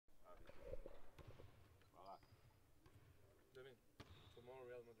tomorrow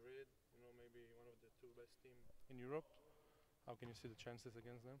Real Madrid, maybe one of the two best team in Europe. How can you see the chances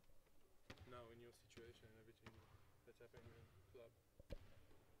against them? Now in your situation and everything that's happening in the club.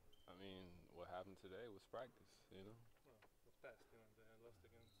 I mean, what happened today was practice, Well, it's past, they lost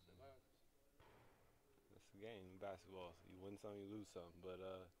against the Lions. It's a game, basketball. You win some, you lose some, but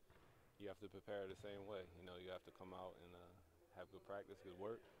you have to prepare the same way. You have to come out and have good practice, good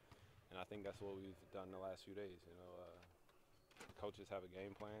work, and I think that's what we've done the last few days. Coaches have a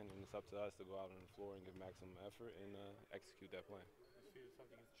game plan, and it's up to us to go out on the floor and give maximum effort and execute that plan. You feel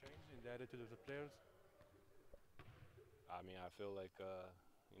something has changed in the attitude of the players? I mean, I feel like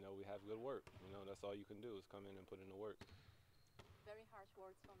we have good work. That's all you can do is come in and put in the work. Very harsh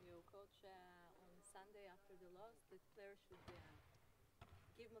words from you, coach. On Sunday after the loss, the player should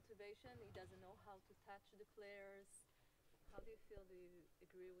give motivation. He doesn't know how to touch the players. How do you feel? Do you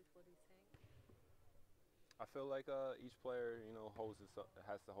agree with what he's saying? I feel like each player,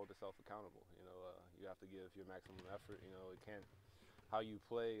 has to hold itself accountable. You have to give your maximum effort. It can't. How you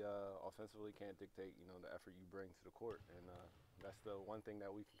play offensively can't dictate, the effort you bring to the court, and that's the one thing that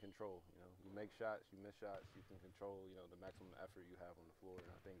we can control. You make shots, you miss shots, you can control, the maximum effort you have on the floor,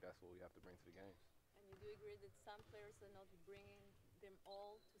 and I think that's what we have to bring to the games. And you do agree that some players are not bringing them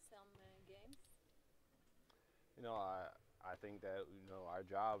all to some games? I think that our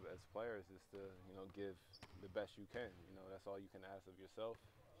job as players is to give the best you can. That's all you can ask of yourself.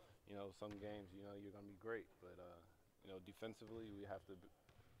 Some games you're going to be great, but defensively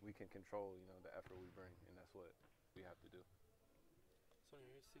we can control the effort we bring, and that's what we have to do. So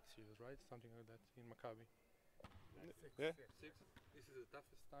you're 6 years, right? Something like that in Maccabi. Yeah. 6. This is the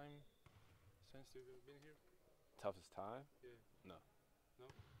toughest time since you've been here. Toughest time? Yeah. No. No.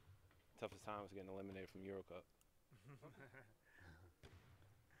 Toughest time was getting eliminated from Euro Cup.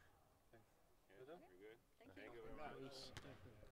 Thanks. Okay. You're good. Thank you. Thank you very much. Thank you.